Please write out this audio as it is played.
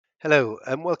Hello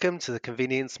and welcome to the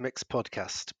Convenience Mix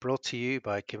podcast, brought to you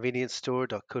by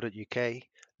convenience-store.co.uk,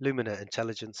 Lumina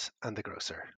Intelligence and The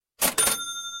Grocer.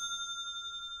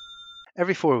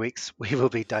 Every 4 weeks, we will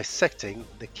be dissecting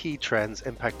the key trends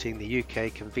impacting the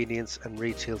UK convenience and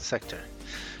retail sector,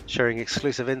 sharing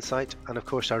exclusive insight and of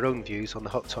course our own views on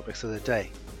the hot topics of the day.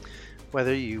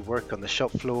 Whether you work on the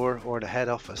shop floor or in a head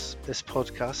office, this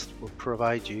podcast will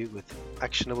provide you with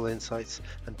actionable insights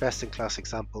and best-in-class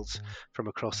examples from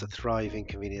across the thriving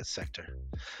convenience sector.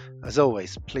 As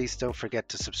always, please don't forget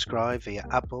to subscribe via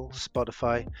Apple,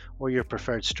 Spotify, or your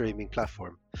preferred streaming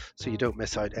platform so you don't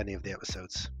miss out any of the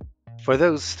episodes. For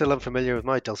those still unfamiliar with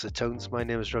my dulcet tones, my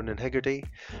name is Ronan Hegarty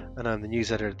and I'm the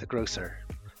news editor at The Grocer.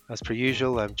 As per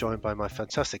usual, I'm joined by my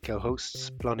fantastic co-hosts,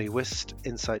 Blonnie Wist,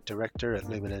 Insight Director at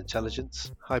Lumina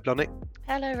Intelligence. Hi, Blonnie.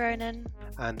 Hello, Ronan.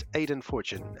 And Aidan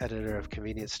Fortune, Editor of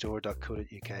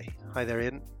convenience-store.co.uk. Hi there,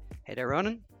 Aidan. Hey there,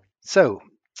 Ronan. So,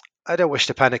 I don't wish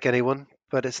to panic anyone,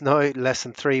 but it's now less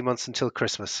than 3 months until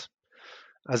Christmas.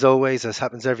 As always, as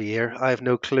happens every year, I have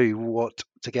no clue what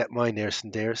to get my nearest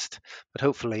and dearest, but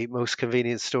hopefully most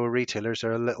convenience store retailers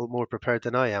are a little more prepared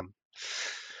than I am.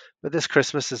 But this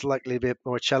Christmas is likely a bit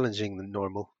more challenging than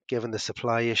normal, given the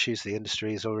supply issues the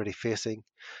industry is already facing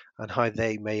and how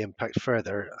they may impact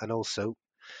further. And also,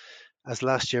 as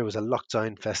last year was a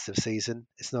lockdown festive season,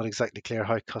 it's not exactly clear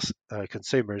how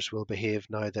consumers will behave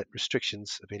now that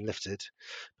restrictions have been lifted,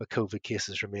 but COVID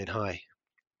cases remain high.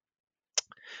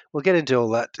 We'll get into all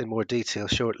that in more detail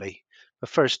shortly. But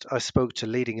first, I spoke to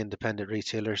leading independent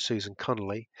retailer Susan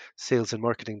Connolly, Sales and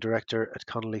Marketing Director at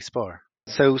Connolly Spar.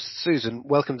 So, Susan,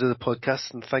 welcome to the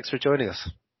podcast and thanks for joining us.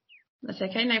 That's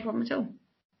okay, no problem at all.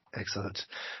 Excellent.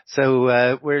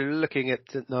 So we're looking at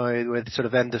now with sort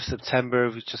of end of September,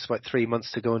 with just about 3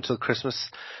 months to go until Christmas.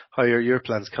 How are your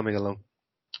plans coming along?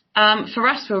 For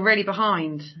us, we're really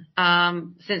behind.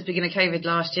 Since the beginning of COVID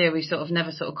last year, we've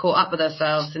never caught up with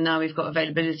ourselves, and now we've got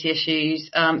availability issues.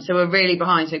 So we're really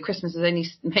behind. So Christmas has only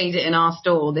made it in our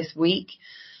store this week.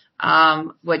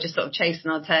 We're just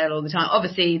chasing our tail all the time.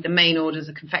 Obviously, the main orders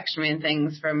of confectionery and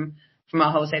things from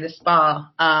our wholesaler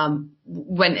Spar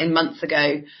went in months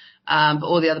ago. But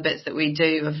all the other bits that we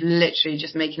do have literally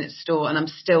just making it to store, and I'm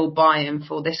still buying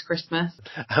for this Christmas.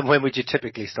 And when would you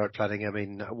typically start planning? I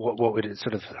mean, what would it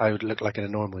how would it look like in a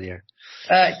normal year?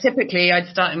 Typically, I'd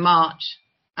start in March,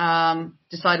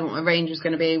 deciding what my range was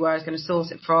going to be, where I was going to source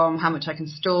it from, how much I can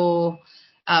store.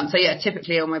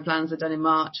 Typically all my plans are done in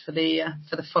March for the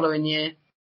following year.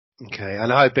 Okay,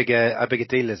 and how big a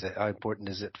deal is it? How important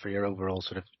is it for your overall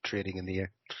sort of trading in the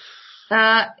year?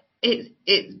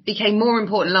 It became more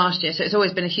important last year, so it's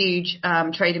always been a huge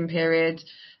trading period.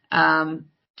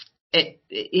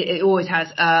 It always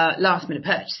has last minute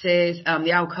purchases,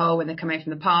 the alcohol when they come in from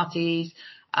the parties,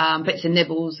 bits and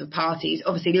nibbles of parties.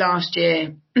 Obviously last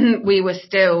year we were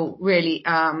still really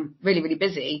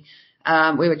busy.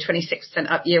 We were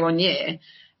 26% up year on year,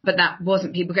 but that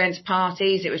wasn't people going to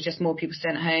parties. It was just more people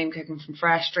staying at home, cooking from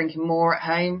fresh, drinking more at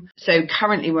home. So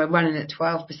currently we're running at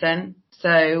 12%.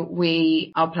 So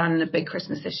we are planning a big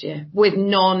Christmas this year with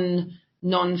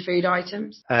non-food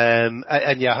items. How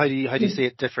do you see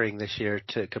it differing this year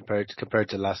compared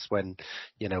to last, when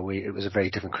it was a very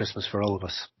different Christmas for all of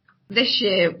us? This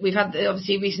year we've had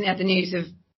recently had the news of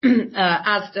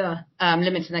Asda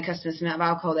limiting their customers to the amount of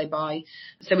alcohol they buy.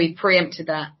 So we've preempted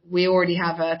that. We already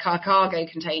have a car cargo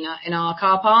container in our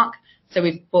car park. So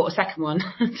we've bought a second one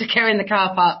to go in the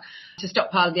car park to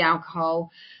stockpile the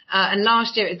alcohol. And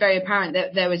last year it was very apparent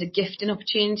that there was a gifting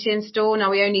opportunity in store.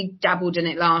 Now, we only dabbled in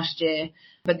it last year,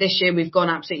 but this year we've gone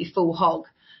absolutely full hog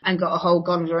and got a whole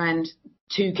gondola end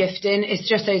to gifting. It's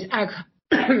just those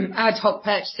ad hoc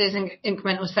purchases and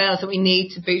incremental sales that we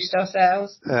need to boost our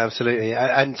sales. Absolutely.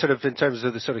 And sort of in terms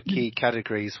of the sort of key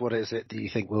categories, what is it that you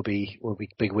think will be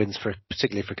big wins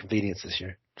particularly for convenience this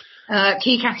year?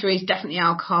 Key categories, definitely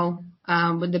alcohol,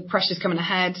 with the pressures coming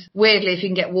ahead. Weirdly, if you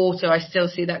can get water, I still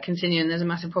see that continuing. There's a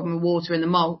massive problem with water in the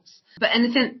malts. But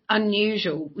anything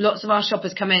unusual, lots of our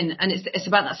shoppers come in and it's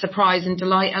about that surprise and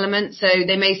delight element. So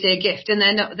they may see a gift and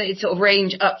they sort of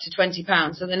range up to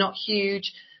 £20. So they're not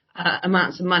huge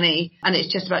amounts of money, and it's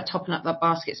just about topping up that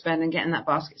basket spend and getting that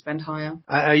basket spend higher.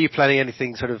 Are you planning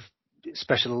anything sort of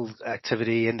special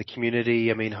activity in the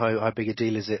community? I mean, how big a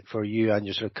deal is it for you and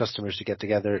your sort of customers to get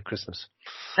together at Christmas?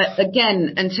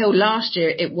 Again, until last year,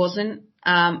 it wasn't.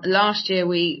 Last year,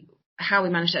 how we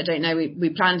managed it, I don't know.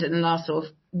 We planned it in the last sort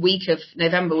of week of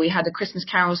November. We had a Christmas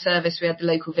carol service. We had the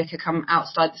local vicar come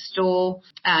outside the store,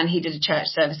 and he did a church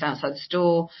service outside the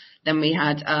store. Then we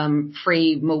had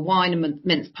free mulled wine and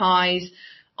mince pies.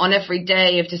 on every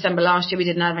day of December last year, we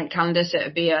did an advent calendar. So it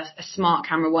would be a smart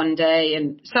camera one day.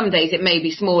 And some days it may be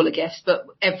smaller gifts, but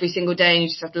every single day you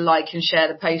just have to like and share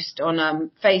the post on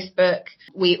Facebook.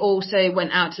 We also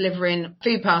went out delivering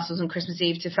food parcels on Christmas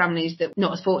Eve to families that were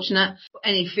not as fortunate.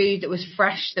 Any food that was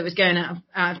fresh, that was going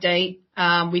out of date,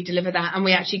 we delivered that, and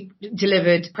we actually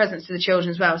delivered presents to the children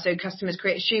as well. So customers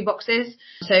created shoe boxes.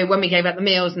 So when we gave out the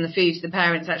meals and the food to the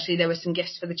parents, actually there were some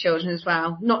gifts for the children as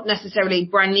well. Not necessarily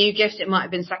brand new gifts, it might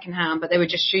have been second hand, but they were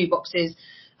just shoe boxes.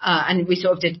 And we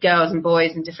sort of did girls and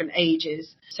boys in different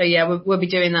ages. So yeah, we'll be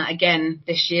doing that again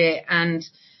this year. And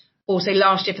also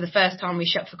last year, for the first time, we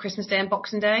shut for Christmas Day and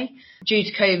Boxing Day. Due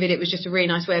to COVID, it was just a really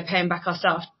nice way of paying back our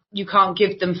staff. You can't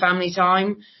give them family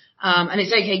time. And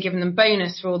it's okay giving them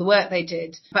bonus for all the work they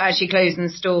did. But actually closing the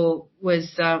store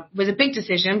was a big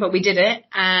decision, but we did it,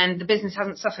 and the business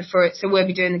hasn't suffered for it. So we'll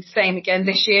be doing the same again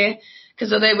this year,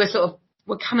 because although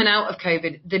we're coming out of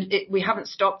COVID, we haven't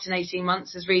stopped in 18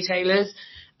 months as retailers.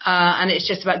 And it's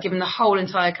just about giving the whole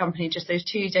entire company just those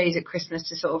 2 days at Christmas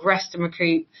to sort of rest and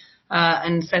recoup,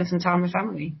 and spend some time with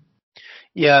family.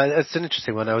 Yeah, it's an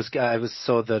interesting one. I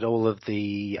saw that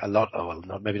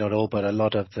maybe not all, but a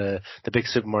lot of the big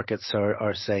supermarkets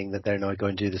are saying that they're now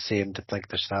going to do the same to thank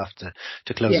their staff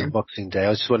to close on Boxing Day. I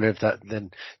was just wondering if that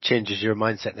then changes your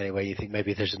mindset in any way. You think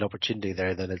maybe there's an opportunity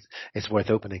there, then it's worth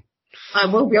opening. I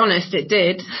will be honest, it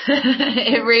did.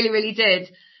 It really, really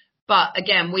did. But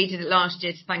again, we did it last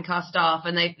year to thank our staff,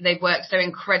 and they've worked so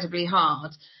incredibly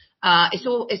hard.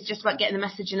 It's just about getting the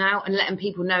messaging out and letting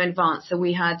people know in advance. So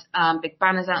we had big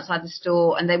banners outside the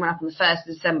store, and they went up on the 1st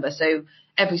of December. So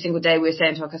every single day we were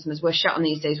saying to our customers, we're shut on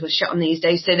these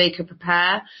days, so they could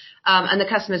prepare. And the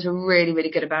customers were really,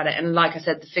 really good about it. And like I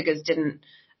said, the figures didn't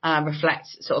reflect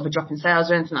sort of a drop in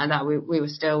sales or anything like that. We were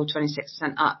still 26%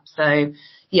 up. So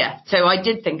yeah, so I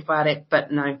did think about it,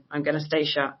 but no, I'm going to stay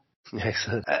shut.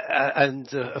 Excellent. And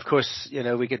of course,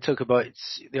 we could talk about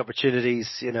the opportunities,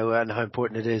 and how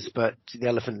important it is, but the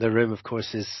elephant in the room, of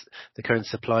course, is the current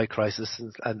supply crisis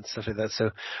and stuff like that.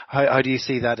 So how do you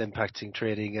see that impacting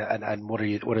trading, and what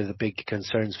are the big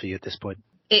concerns for you at this point?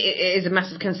 It is a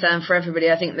massive concern for everybody.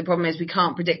 I think the problem is we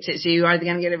can't predict it. So you're either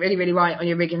going to get it really, really right, or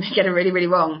you're going to get it really, really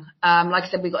wrong. Like I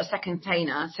said, we've got a second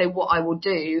container. So what I will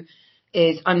do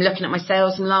is I'm looking at my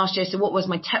sales from last year. So what was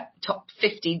my top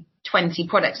 50, 20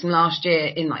 products from last year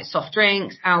in like soft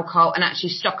drinks, alcohol, and actually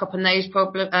stock up on those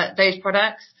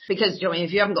products. Because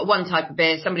if you haven't got one type of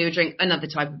beer, somebody will drink another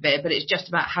type of beer, but it's just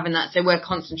about having that. So we're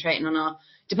concentrating on our,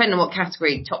 depending on what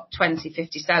category, top 20,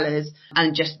 50 sellers,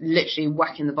 and just literally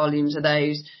whacking the volumes of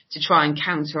those to try and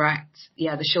counteract,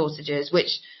 the shortages,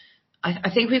 which I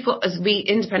think we've got, as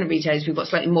independent retailers, we've got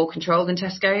slightly more control than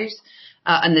Tesco's.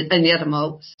 And the other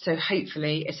malts. So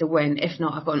hopefully it's a win. If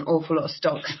not, I've got an awful lot of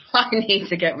stock I need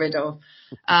to get rid of.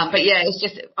 But yeah, it's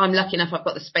just, I'm lucky enough I've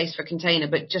got the space for a container,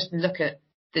 but just look at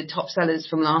the top sellers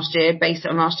from last year, based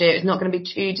on last year. It's not going to be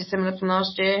too dissimilar from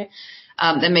last year.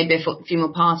 There may be a few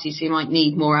more parties, so you might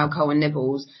need more alcohol and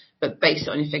nibbles, but based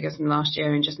on your figures from last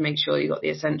year, and just make sure you got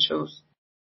the essentials.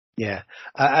 Yeah.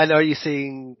 And are you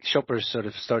seeing shoppers sort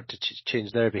of start to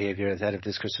change their behaviour ahead of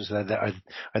this Christmas? Are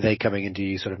they coming into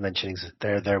you sort of mentioning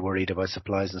they're worried about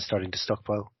supplies and starting to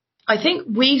stockpile? I think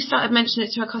we've started mentioning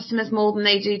it to our customers more than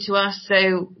they do to us.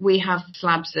 So we have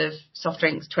slabs of soft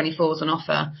drinks, 24s on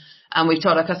offer. And we've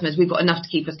told our customers we've got enough to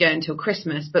keep us going till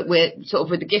Christmas. But we're sort of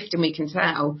with the gifting, we can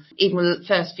tell, even with the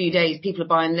first few days, people are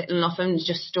buying little and often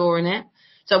just storing it.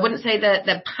 So I wouldn't say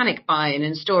they're panic buying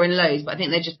and storing loads, but I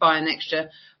think they're just buying an extra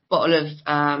bottle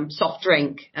of soft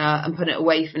drink and put it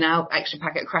away for now, extra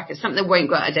packet of crackers, something that won't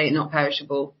go out of date, not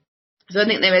perishable. So I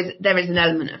think there is an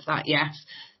element of that, yes.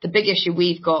 The big issue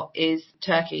we've got is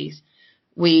turkeys.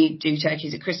 We do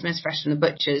turkeys at Christmas, fresh from the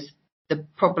butchers. The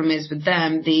problem is with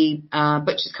them, the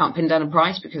butchers can't pin down a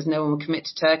price because no one will commit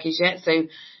to turkeys yet. So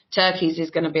turkeys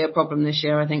is going to be a problem this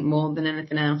year, I think, more than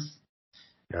anything else.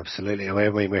 Absolutely.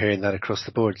 We're hearing that across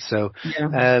the board. So,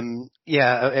 I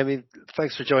mean,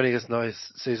 thanks for joining us now,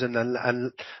 Susan,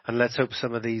 and let's hope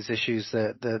some of these issues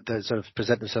that sort of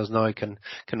present themselves now can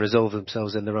resolve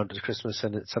themselves in the run to Christmas,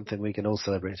 and it's something we can all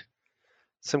celebrate.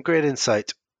 Some great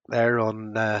insight there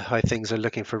on how things are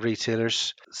looking for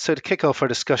retailers. So to kick off our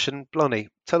discussion, Blonnie,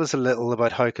 tell us a little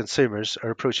about how consumers are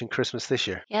approaching Christmas this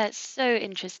year. Yeah, it's so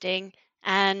interesting.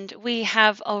 And we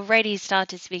have already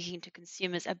started speaking to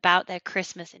consumers about their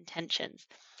Christmas intentions.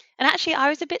 And actually, I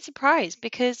was a bit surprised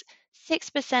because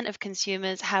 6% of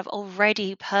consumers have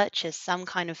already purchased some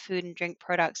kind of food and drink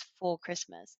products for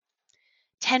Christmas.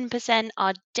 10%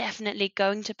 are definitely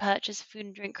going to purchase a food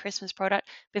and drink Christmas product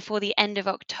before the end of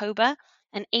October,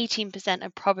 and 18%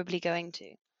 are probably going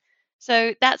to.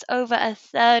 So that's over a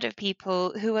third of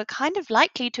people who are kind of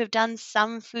likely to have done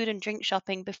some food and drink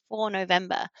shopping before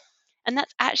November. And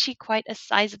that's actually quite a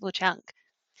sizable chunk.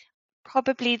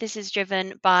 Probably this is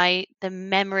driven by the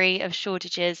memory of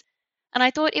shortages. And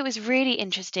I thought it was really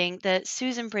interesting that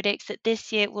Susan predicts that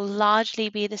this year will largely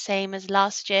be the same as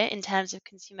last year in terms of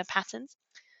consumer patterns.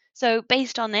 So,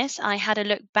 based on this, I had a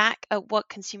look back at what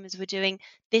consumers were doing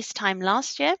this time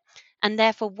last year and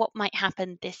therefore what might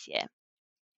happen this year.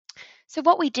 So,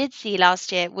 what we did see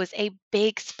last year was a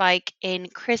big spike in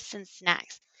crisps and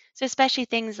snacks. So, especially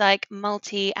things like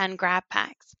multi and grab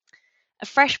packs.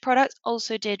 Fresh products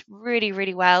also did really,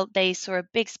 really well. They saw a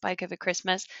big spike over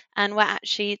Christmas and were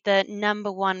actually the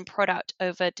number one product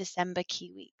over December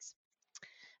key weeks.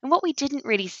 And what we didn't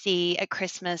really see at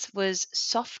Christmas was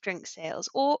soft drink sales,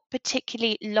 or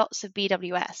particularly lots of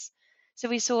BWS. So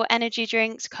we saw energy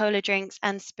drinks, cola drinks,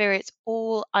 and spirits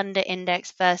all under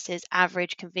index versus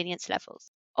average convenience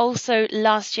levels. Also,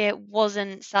 last year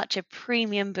wasn't such a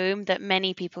premium boom that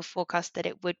many people forecast that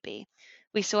it would be.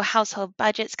 We saw household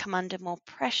budgets come under more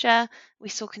pressure, we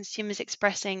saw consumers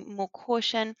expressing more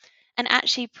caution, and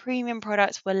actually premium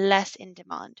products were less in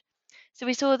demand. So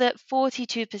we saw that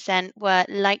 42% were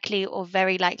likely or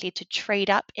very likely to trade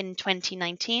up in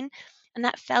 2019, and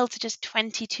that fell to just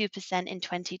 22% in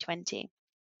 2020.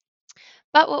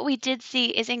 But what we did see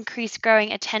is increased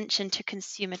growing attention to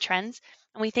consumer trends,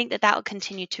 and we think that that will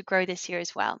continue to grow this year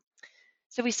as well.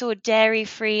 So we saw dairy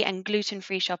free and gluten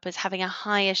free shoppers having a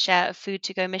higher share of food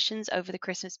to go missions over the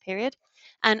Christmas period,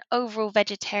 and overall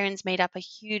vegetarians made up a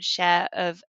huge share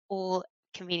of all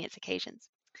convenience occasions.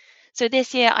 So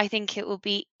this year, I think it will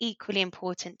be equally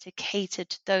important to cater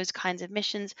to those kinds of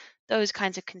missions, those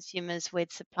kinds of consumers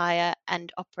with supplier and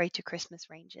operator Christmas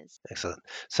ranges. Excellent.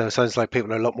 So it sounds like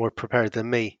people are a lot more prepared than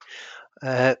me.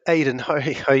 Aidan,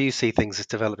 how you see things as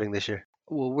developing this year?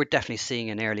 Well, we're definitely seeing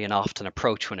an early and often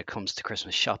approach when it comes to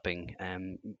Christmas shopping.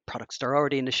 Products are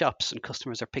already in the shops and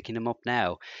customers are picking them up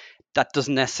now. That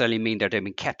doesn't necessarily mean they're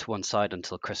being kept to one side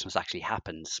until Christmas actually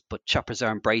happens, but shoppers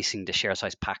are embracing the share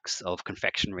size packs of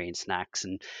confectionery and snacks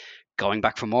and going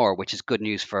back for more, which is good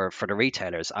news for the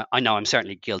retailers. I know I'm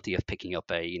certainly guilty of picking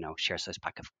up a share size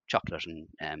pack of chocolate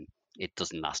and it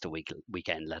doesn't last a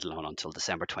weekend, let alone until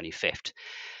December 25th.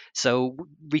 So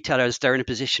retailers, they're in a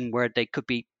position where they could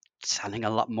be selling a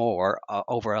lot more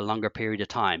over a longer period of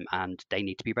time, and they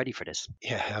need to be ready for this.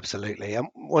 Yeah, absolutely.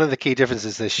 One of the key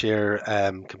differences this year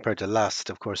compared to last,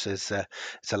 of course, is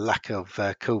it's a lack of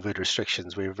COVID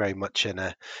restrictions. We were very much in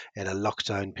a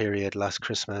lockdown period last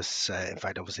Christmas. In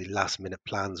fact, obviously, last minute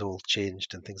plans all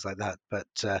changed and things like that.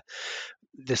 But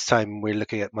this time we're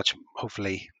looking at much,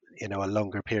 hopefully, a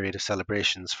longer period of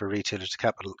celebrations for retailers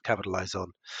to capitalize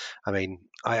on. I mean,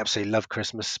 I absolutely love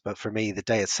Christmas, but for me, the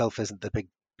day itself isn't the big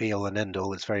be all and end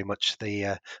all. It's very much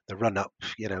the run up,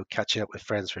 catching up with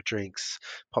friends for drinks,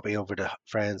 popping over to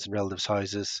friends and relatives'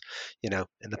 houses. In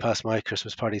the past, my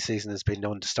Christmas party season has been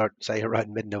known to start, say,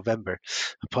 around mid-November,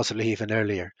 possibly even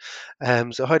earlier.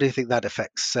 So how do you think that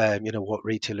affects, what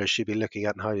retailers should be looking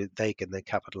at and how they can then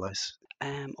capitalize?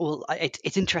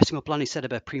 It's interesting what Blondie said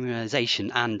about premiumization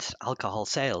and alcohol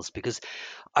sales, because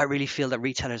I really feel that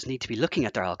retailers need to be looking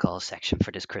at their alcohol section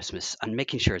for this Christmas and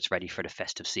making sure it's ready for the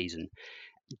festive season.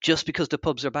 Just because the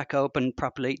pubs are back open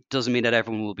properly doesn't mean that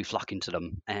everyone will be flocking to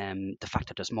them. The fact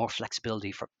that there's more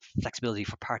flexibility for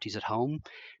parties at home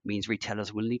means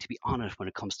retailers will need to be on it when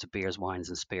it comes to beers, wines,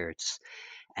 and spirits.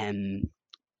 Um,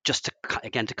 just to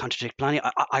again to contradict Blondie,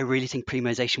 I really think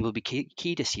premiumization will be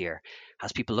key this year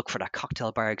as people look for that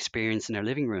cocktail bar experience in their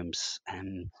living rooms.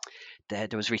 There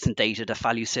was recent data that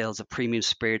value sales of premium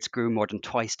spirits grew more than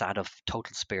twice that of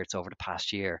total spirits over the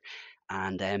past year.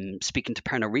 And speaking to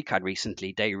Pernod Ricard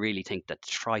recently, they really think that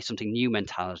try something new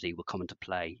mentality will come into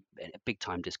play big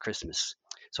time this Christmas.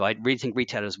 So I really think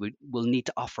retailers will need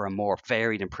to offer a more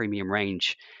varied and premium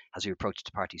range as we approach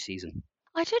the party season.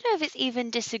 I don't know if it's even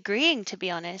disagreeing, to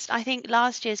be honest. I think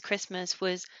last year's Christmas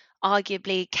was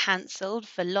arguably cancelled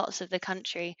for lots of the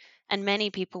country, and many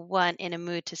people weren't in a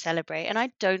mood to celebrate. And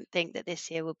I don't think that this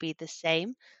year will be the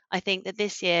same. I think that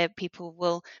this year people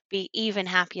will be even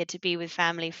happier to be with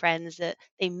family, friends that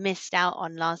they missed out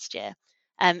on last year.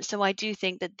 So I do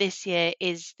think that this year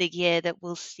is the year that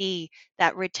we'll see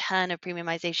that return of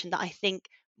premiumization that I think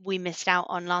we missed out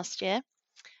on last year.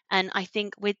 And I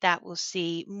think with that, we'll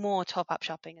see more top up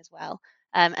shopping as well.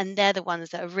 And they're the ones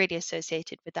that are really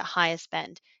associated with that higher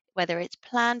spend, whether it's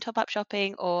planned top up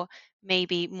shopping or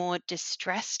maybe more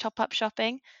distressed top up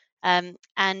shopping. And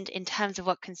in terms of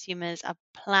what consumers are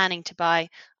planning to buy,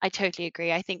 I totally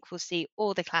agree. I think we'll see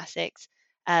all the classics.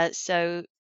 So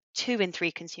 2 in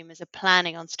 3 consumers are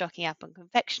planning on stocking up on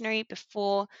confectionery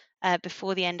before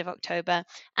the end of October,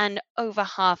 and over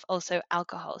half also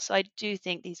alcohol. So I do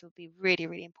think these will be really,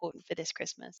 really important for this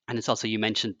Christmas. And it's also, you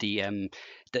mentioned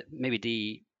maybe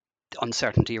the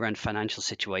uncertainty around financial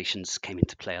situations came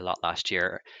into play a lot last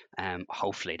year.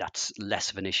 Hopefully that's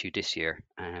less of an issue this year,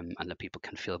 and that people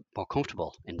can feel more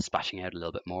comfortable in splashing out a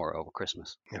little bit more over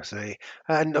Christmas. So,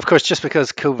 and of course, just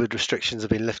because COVID restrictions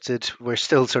have been lifted, we're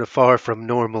still sort of far from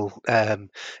normal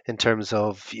in terms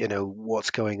of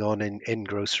what's going on in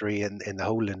grocery and in the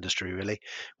whole industry. Really,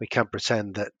 we can't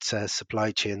pretend that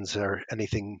supply chains are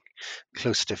anything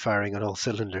close to firing on all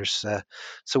cylinders.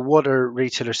 So, what are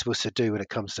retailers supposed to do when it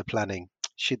comes to planning?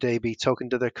 Should they be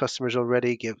talking to their customers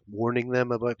already, warning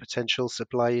them about potential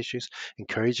supply issues,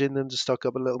 encouraging them to stock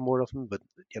up a little more often? But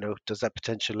does that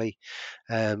potentially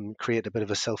create a bit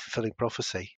of a self-fulfilling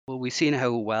prophecy? Well, we've seen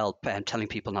how well telling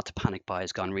people not to panic buy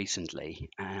has gone recently,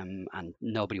 and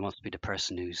nobody wants to be the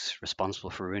person who's responsible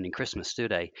for ruining Christmas, do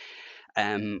they?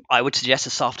 I would suggest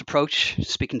a soft approach.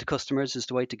 Speaking to customers is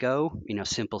the way to go.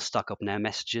 Simple stock up now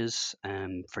messages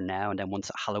for now, and then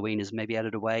once Halloween is maybe out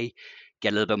of the way, get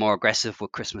a little bit more aggressive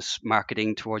with Christmas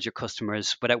marketing towards your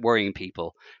customers without worrying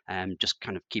people. Just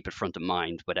kind of keep it front of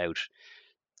mind without,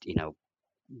 you know,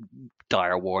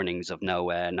 dire warnings of no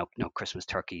Christmas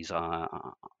turkeys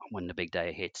when the big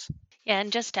day hits. Yeah,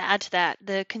 and just to add to that,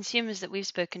 the consumers that we've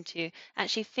spoken to,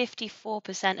 actually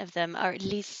 54% of them are at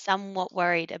least somewhat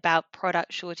worried about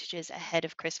product shortages ahead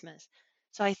of Christmas.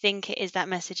 So I think it is that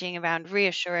messaging around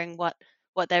reassuring what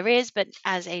there is, but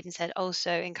as Aidan said,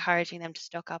 also encouraging them to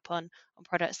stock up on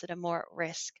products that are more at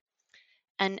risk.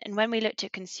 And when we looked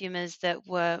at consumers that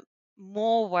were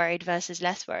more worried versus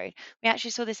less worried, we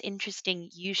actually saw this interesting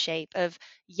U shape of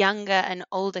younger and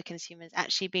older consumers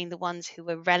actually being the ones who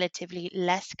were relatively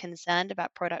less concerned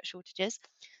about product shortages.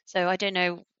 So I don't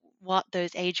know what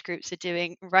those age groups are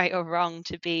doing right or wrong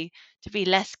to be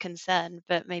less concerned,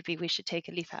 but maybe we should take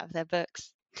a leaf out of their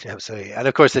books. Absolutely. And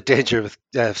of course, the danger with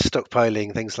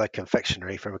stockpiling things like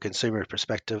confectionery from a consumer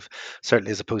perspective,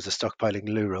 certainly as opposed to stockpiling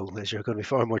loo roll, is you're going to be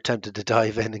far more tempted to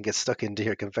dive in and get stuck into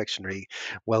your confectionery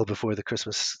well before the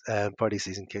Christmas party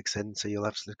season kicks in. So you'll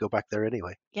absolutely go back there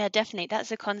anyway. Yeah, definitely.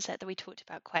 That's a concept that we talked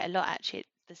about quite a lot actually at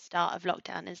the start of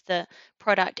lockdown is the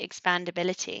product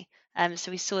expandability. So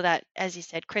we saw that, as you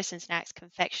said, Christmas snacks,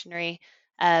 confectionery,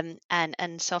 and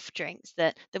soft drinks,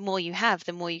 that the more you have,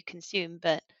 the more you consume.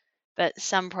 But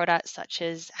some products such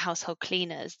as household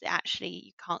cleaners, actually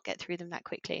you can't get through them that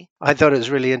quickly. I thought it was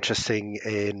really interesting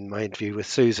in my interview with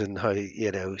Susan how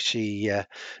she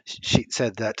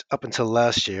said that up until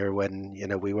last year when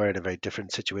we were in a very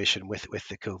different situation with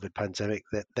the COVID pandemic,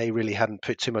 that they really hadn't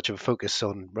put too much of a focus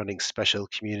on running special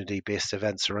community based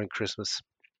events around Christmas.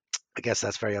 I guess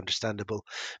that's very understandable.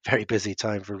 Very busy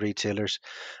time for retailers.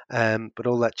 But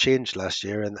all that changed last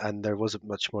year, and there wasn't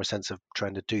much more sense of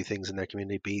trying to do things in their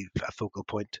community be a focal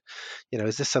point.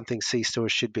 Is this something C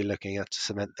stores should be looking at to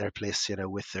cement their place,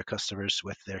 with their customers,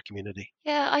 with their community?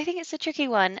 Yeah, I think it's a tricky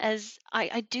one as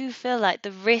I do feel like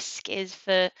the risk is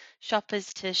for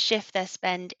shoppers to shift their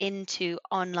spend into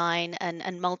online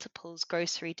and multiples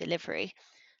grocery delivery.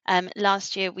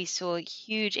 Last year, we saw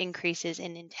huge increases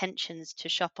in intentions to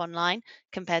shop online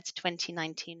compared to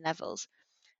 2019 levels.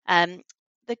 Um,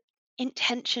 the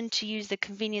intention to use the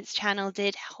convenience channel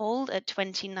did hold at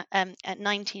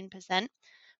 19%,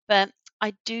 but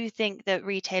I do think that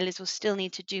retailers will still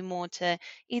need to do more to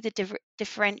either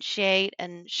differentiate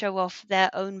and show off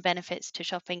their own benefits to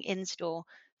shopping in store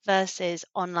versus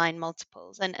online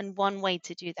multiples. And one way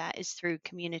to do that is through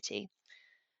community.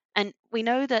 And we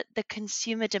know that the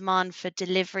consumer demand for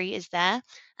delivery is there.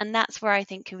 And that's where I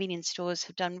think convenience stores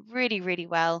have done really, really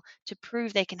well to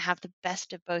prove they can have the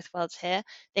best of both worlds here.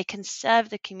 They can serve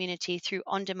the community through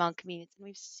on demand convenience. And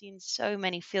we've seen so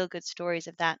many feel good stories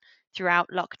of that throughout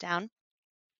lockdown.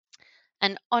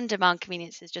 And on demand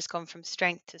convenience has just gone from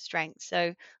strength to strength.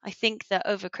 So I think that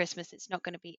over Christmas, it's not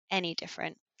going to be any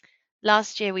different.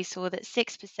 Last year, we saw that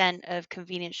 6% of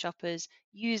convenience shoppers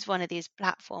use one of these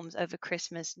platforms over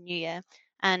Christmas, New Year,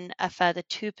 and a further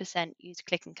 2% use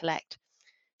click and collect.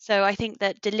 So I think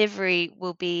that delivery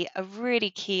will be a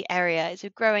really key area. It's a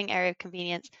growing area of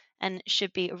convenience and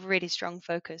should be a really strong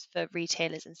focus for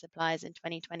retailers and suppliers in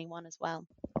 2021 as well.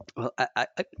 Well, I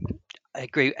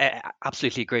agree. I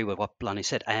absolutely agree with what Blondie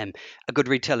said. A good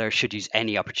retailer should use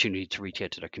any opportunity to reach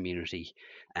out to their community.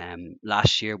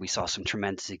 Last year, we saw some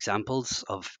tremendous examples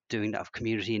of doing that, of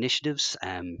community initiatives.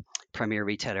 Premier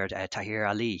retailer Tahir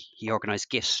Ali, he organised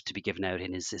gifts to be given out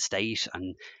in his estate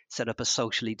and set up a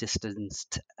socially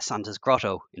distanced Santa's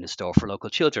grotto in a store for local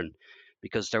children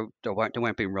because they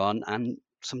weren't being run, and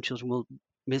some children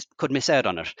could miss out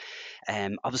on it.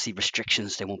 Obviously,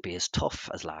 restrictions, they won't be as tough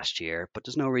as last year, but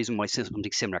there's no reason why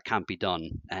something similar can't be done.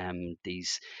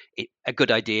 A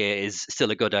good idea is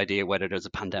still a good idea, whether there's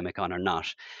a pandemic on or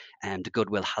not. And the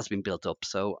goodwill has been built up.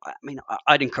 So, I mean,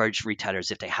 I'd encourage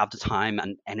retailers, if they have the time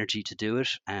and energy to do it,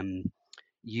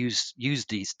 use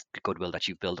these goodwill that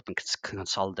you've built up and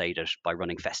consolidate it by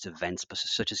running festive events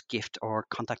such as gift, or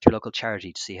contact your local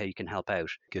charity to see how you can help out.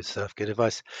 Good stuff. Good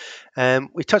advice.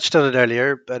 We touched on it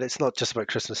earlier, but it's not just about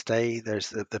Christmas Day. There's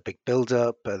the big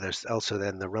build-up. There's also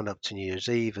then the run-up to New Year's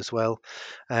Eve as well.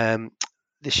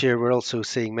 This year, we're also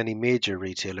seeing many major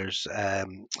retailers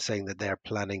saying that they're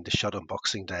planning to shut on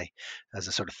Boxing Day as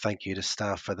a sort of thank you to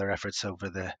staff for their efforts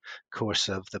over the course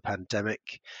of the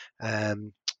pandemic.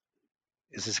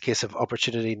 Is this a case of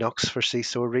opportunity knocks for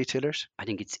C-store retailers? I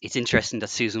think it's interesting that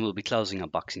Susan will be closing on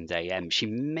Boxing Day. She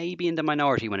may be in the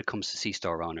minority when it comes to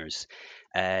C-store owners.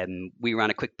 We ran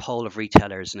a quick poll of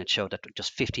retailers, and it showed that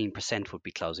just 15% would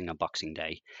be closing on Boxing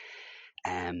Day.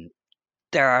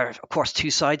 There are, of course, two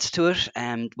sides to it.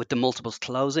 With the multiples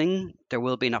closing, there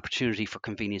will be an opportunity for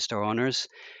convenience store owners,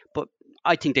 but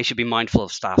I think they should be mindful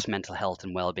of staff's mental health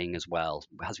and well-being as well.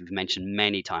 As we've mentioned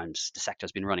many times, the sector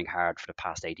has been running hard for the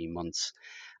past 18 months,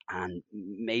 and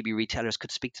maybe retailers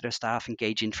could speak to their staff and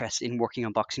gauge interest in working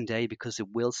on Boxing Day, because it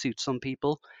will suit some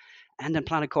people, and then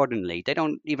plan accordingly. They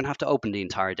don't even have to open the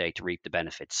entire day to reap the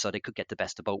benefits, so they could get the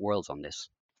best of both worlds on this.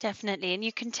 Definitely. And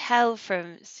you can tell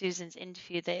from Susan's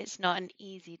interview that it's not an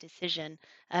easy decision,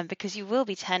 because you will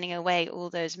be turning away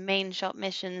all those main shop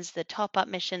missions, the top up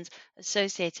missions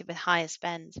associated with higher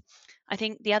spend. I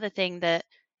think the other thing that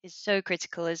is so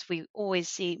critical is we always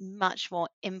see much more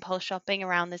impulse shopping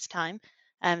around this time.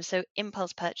 So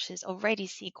impulse purchases already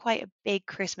see quite a big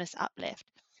Christmas uplift.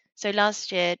 So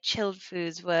last year, chilled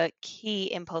foods were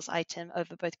key impulse item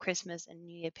over both Christmas and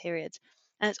New Year periods,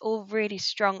 and it's all really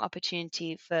strong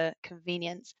opportunity for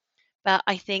convenience. But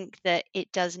I think that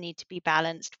it does need to be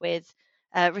balanced with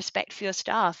respect for your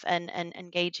staff, and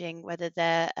engaging whether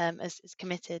they're as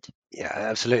committed. Yeah,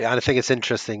 absolutely. And I think it's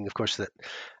interesting, of course, that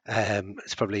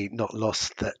it's probably not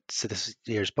lost that this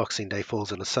year's Boxing Day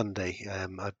falls on a Sunday.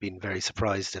 I've been very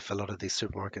surprised if a lot of these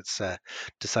supermarkets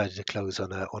decided to close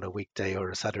on a weekday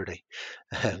or a Saturday.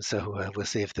 So we'll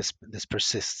see if this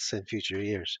persists in future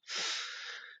years.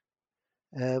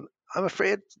 I'm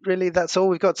afraid, really, that's all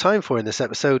we've got time for in this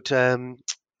episode.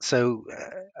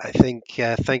 I think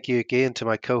thank you again to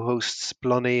my co-hosts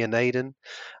Blonnie and Aidan,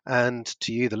 and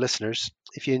to you, the listeners.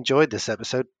 If you enjoyed this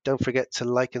episode, don't forget to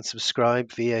like and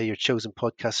subscribe via your chosen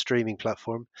podcast streaming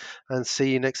platform, and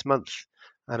see you next month.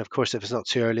 And of course, if it's not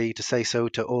too early to say so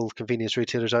to all convenience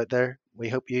retailers out there, we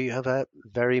hope you have a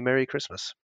very Merry Christmas.